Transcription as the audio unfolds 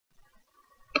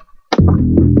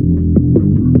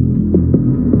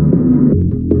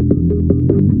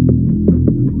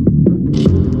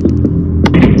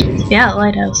Yeah,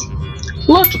 lighthouse.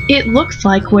 Look, it looks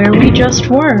like where we just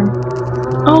were.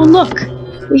 Oh look,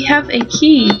 we have a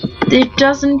key. It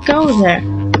doesn't go there.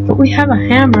 But we have a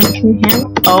hammer. Can we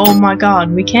hammer? Oh my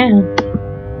god, we can.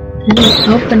 And we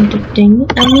open the thing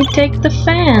and we take the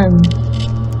fan.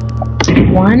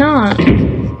 Why not?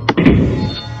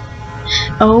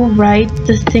 Oh right,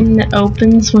 the thing that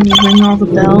opens when you ring all the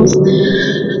bells.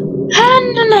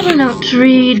 And another note to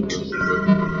read.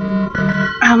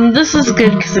 This is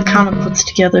good because it kind of puts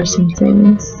together some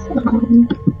things.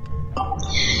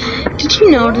 Did you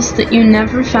notice that you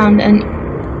never found any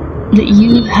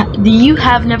you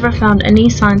have never found any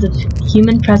signs of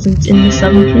human presence in the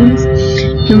submachines,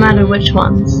 no matter which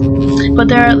ones. But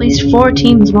there are at least 4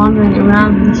 teams wandering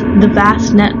around the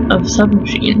vast net of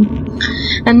Submachine,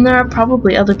 and there are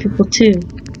probably other people too,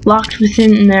 locked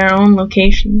within their own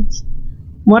locations.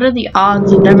 What are the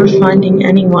odds of never finding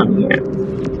anyone here?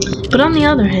 But on the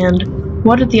other hand,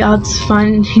 what are the odds of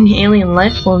finding alien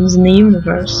life forms in the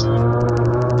universe?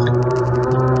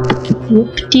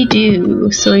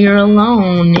 Whoop-de-doo, so you're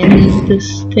alone in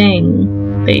this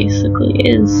thing, basically,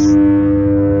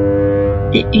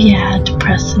 yeah,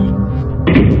 depressing.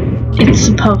 It's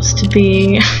supposed to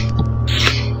be.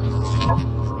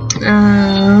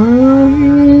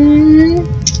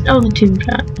 Oh, the tomb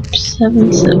trap.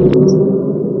 7 seconds.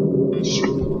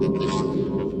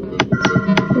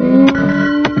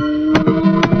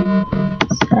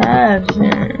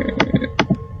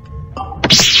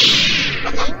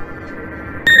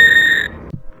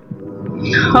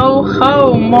 Ho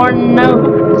ho, more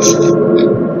notes.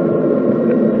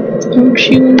 Don't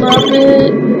you love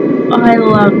it? I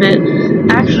love it.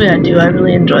 Actually, I do. I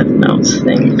really enjoy the notes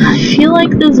thing. I feel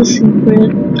like there's a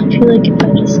secret. I feel like if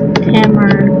I just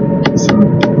hammer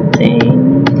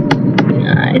something,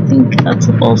 I think that's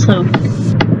also.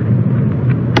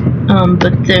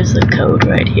 But there's a code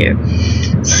right here.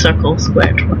 Circle,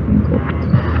 square, triangle.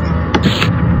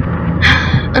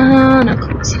 No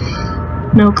clues.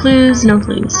 No clues, no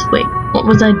clues. Wait, what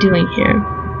was I doing here?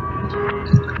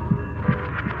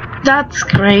 That's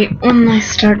great when they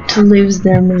start to lose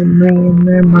their memory in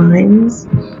their minds.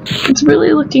 It's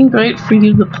really looking great for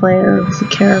you to play as a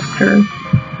character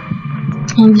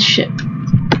on the ship.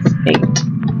 8.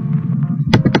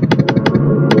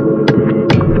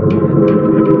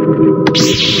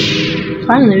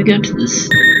 Finally, we go to this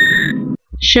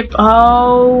ship.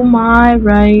 Oh my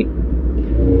right.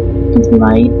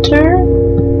 Lighter?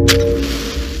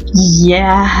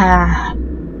 Yeah.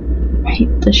 Right,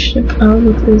 the ship. Oh,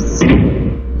 look at this.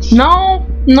 No!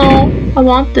 No! I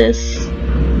want this.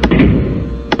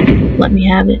 Let me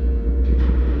have it.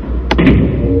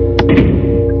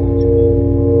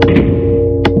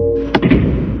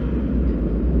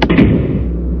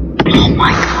 Oh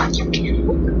my god, you can't.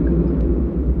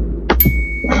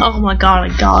 Oh my god,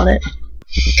 I got it.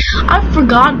 I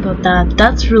forgot about that.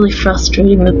 That's really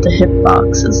frustrating that the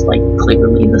hitbox is like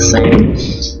clearly the same.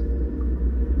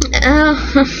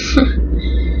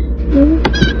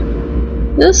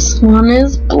 This one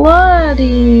is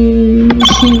bloody.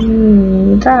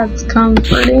 That's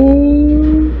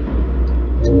comforting.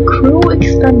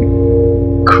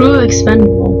 Crew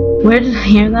expendable. Where did I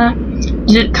hear that?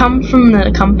 Did it come from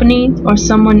the company or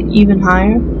someone even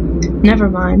higher? Never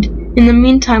mind. In the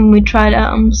meantime, we tried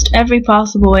almost every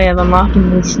possible way of unlocking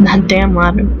that damn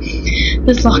ladder.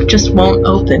 This lock just won't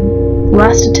open. The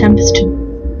last attempt is to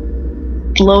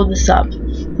blow this up.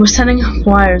 We're setting up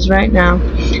wires right now,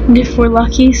 and if we're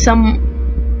lucky, someone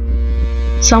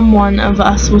of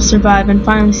us will survive and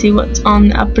finally see what's on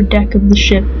the upper deck of the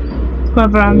ship.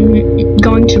 However, I'm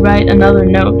going to write another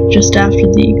note just after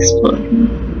the explosion.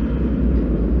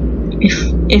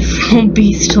 If we'll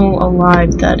be still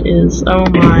alive, that is. Oh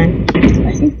my.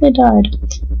 I think they died.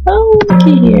 Oh,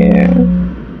 looky here.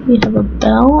 We have a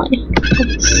bell and a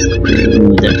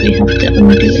screw that we have to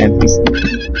undo every single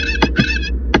time.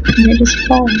 And they just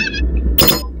fall.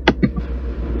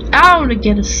 Ow, to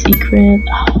get a secret.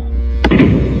 Oh.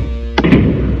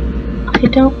 I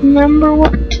don't remember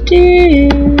what to do.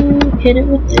 Hit it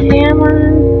with the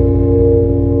hammer.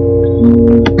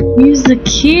 Use the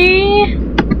key.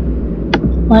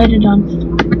 Light it on fire.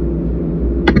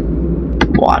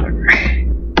 Water.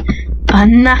 A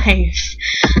knife.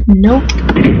 Nope.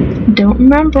 Don't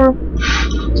remember.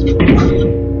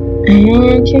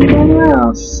 And can't go anywhere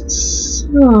else.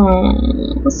 So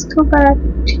let's go back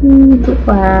to the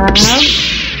lab.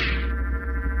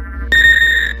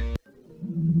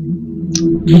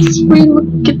 Let's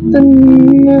relook at the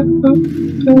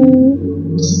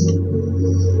notes.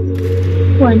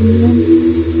 Wait a minute.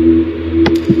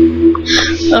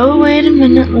 Oh, wait a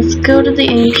minute. Let's go to the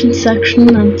ancient section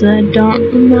that I don't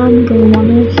remember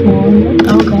 104.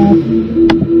 Oh god.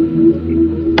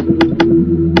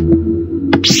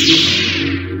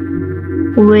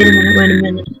 Wait a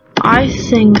minute. I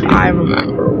think I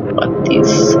remember what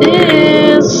this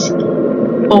is.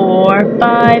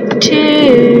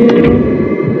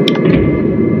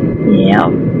 452.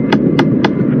 Yep.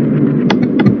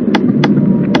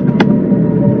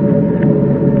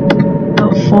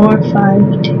 Oh,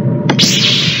 452.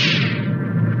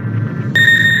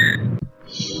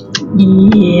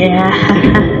 Yeah.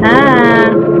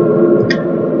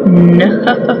 No.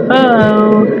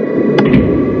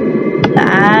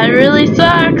 That really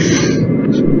sucks.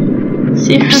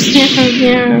 0, 0,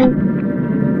 0.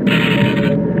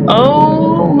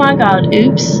 Oh my god,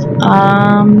 oops.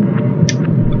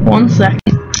 1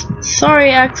 second.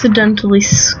 Sorry, accidentally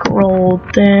scrolled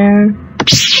there.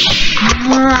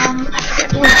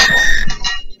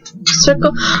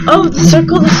 Circle. Oh, the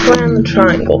circle, the square, and the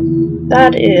triangle.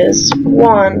 That is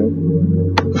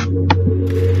 1,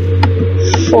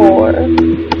 4,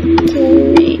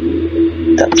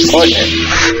 3. That's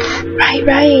coordinate.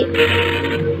 Right.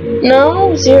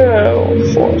 No, 0,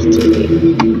 4,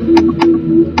 3.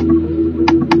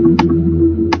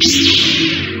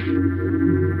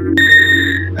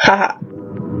 Haha.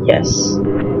 Yes.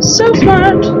 So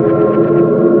smart.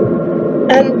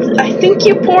 And I think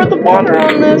you pour the water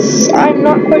on this. I'm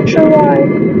not quite sure why.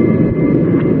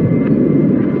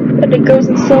 But it goes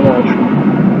in slow motion.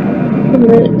 And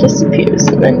then it disappears.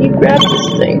 And then you grab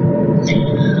this thing.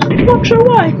 Not sure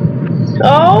why.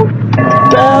 Oh,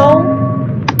 bell.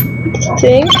 I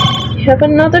think you have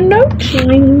another note to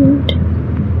read.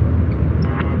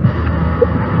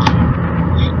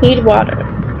 Need water.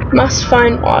 Must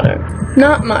find water.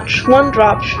 Not much. 1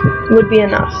 drop would be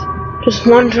enough. Just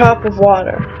 1 drop of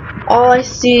water. All I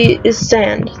see is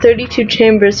sand. 32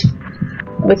 chambers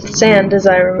with sand, as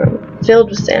I remember. Filled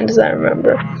with sand, as I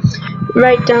remember.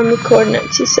 Write down the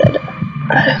coordinates, he said.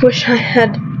 I wish I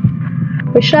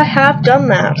have done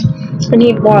that. I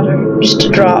need water, just a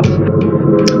drop.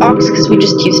 Ox, because we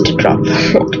just used to drop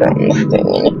water on this thing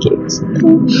and it gives.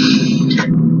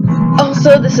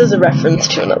 Also, this is a reference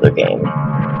to another game.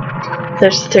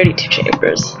 There's 32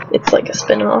 chambers. It's like a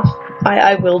spin-off.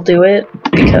 I will do it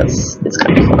because it's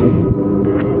kind of fun.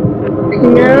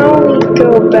 Now we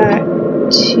go back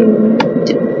to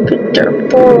the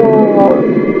 4,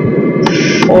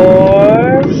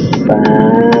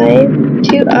 5,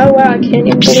 2. Oh wow, I can't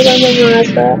even believe I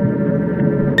memorized that.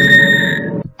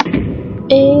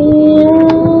 And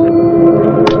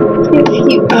if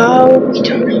you, oh, we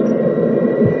don't have.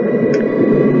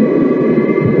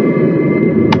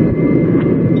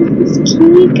 Where does this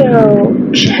key go?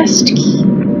 Chest key.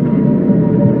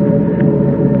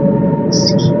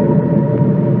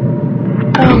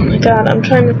 Oh my god, I'm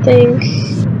trying to think.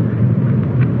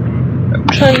 I'm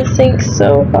trying to think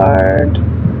so hard.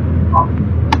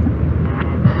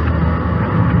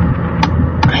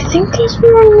 I think there's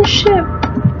more on the ship.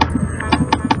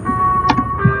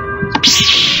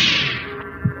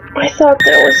 I thought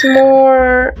there was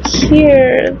more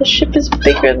here. The ship is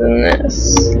bigger than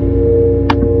this.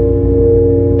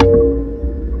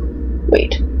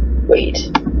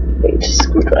 Wait.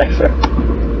 Screwdriver.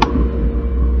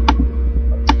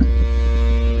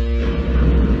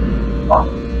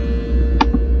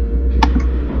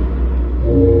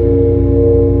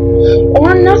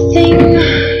 Or nothing.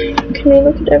 Can we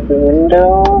look at every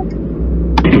window?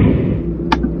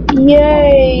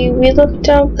 Yay, we looked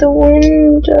out the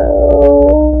window.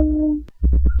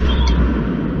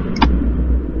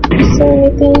 Is there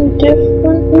anything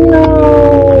different?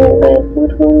 No, it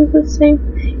literally the same thing.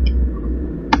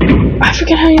 I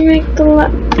forget how you make the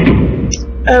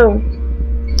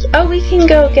Oh, we can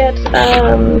go get,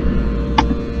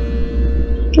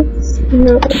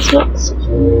 no, it's not.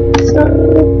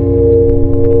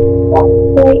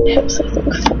 Wait, hips, I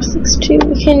think 462.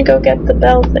 We can go get the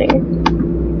bell thing.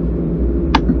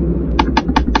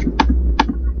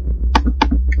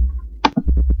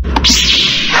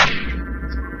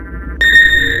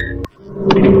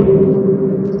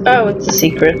 Oh, it's a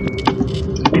secret.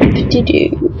 What-de-do.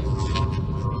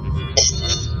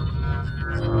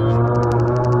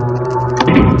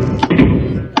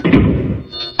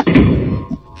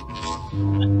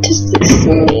 What does this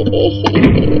mean?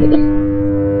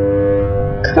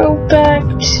 Go back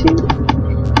to...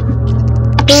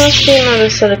 Let's see another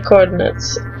set of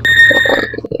coordinates. On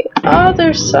the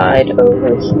other side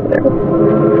over here.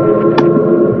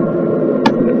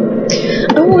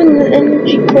 Oh, and the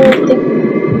energy core thing.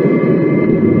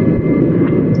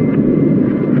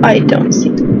 I don't see.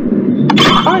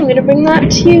 I'm gonna bring that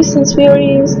to you since we already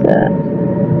used that.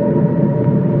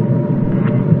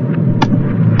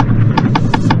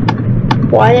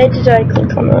 Why did I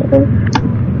click on that one?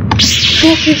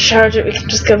 If we charge it, we can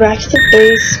just go back to the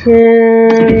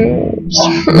basement.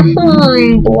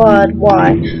 Blood,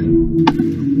 why?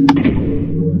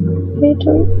 I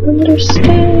don't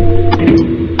understand.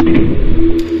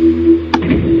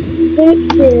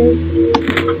 Right here.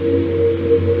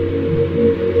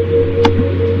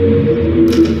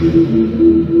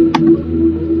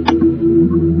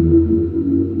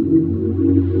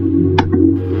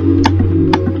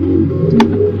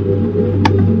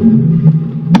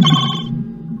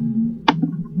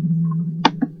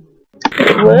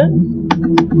 What?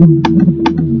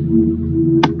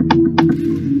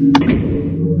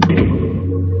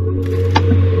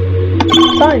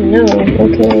 Fine, no,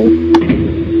 okay.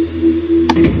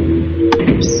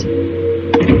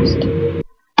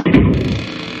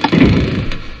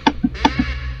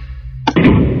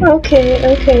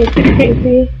 Okay, be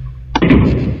creepy.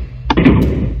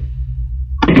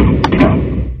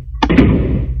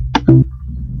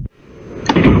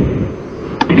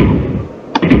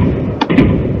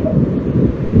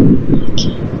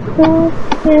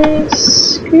 Okay,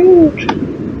 screwdriver.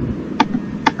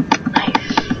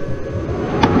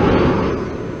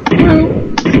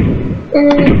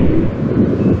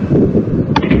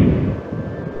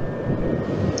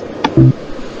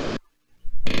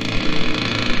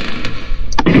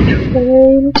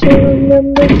 Trying to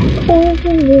remember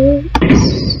coordinates.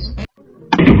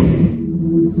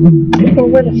 Or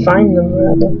where to find them,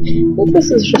 rather. I think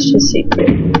this is just a secret.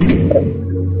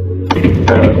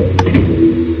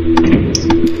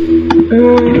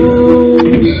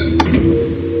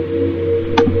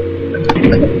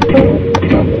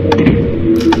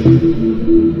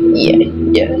 Yeah,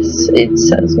 yes, it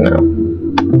says no,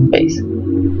 basically.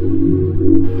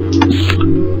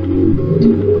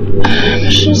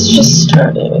 Mission's just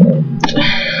started.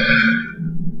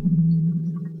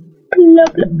 Blah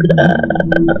blah blah.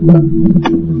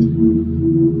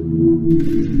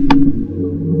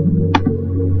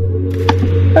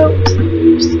 Oops.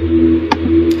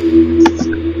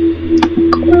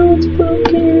 Cloud's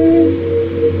broken.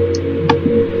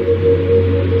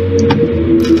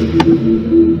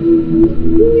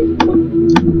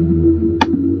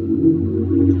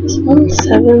 Is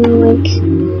 1-7 like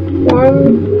 1?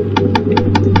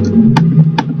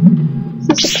 Is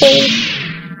this a place?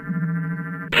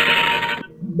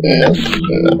 Nope,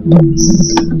 no place.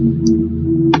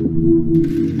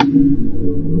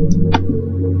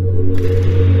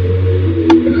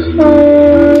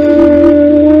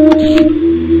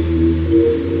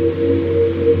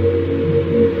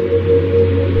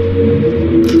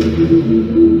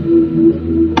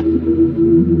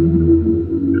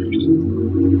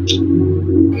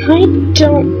 I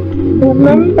don't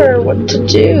remember what to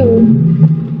do.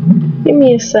 Give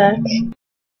me a sec.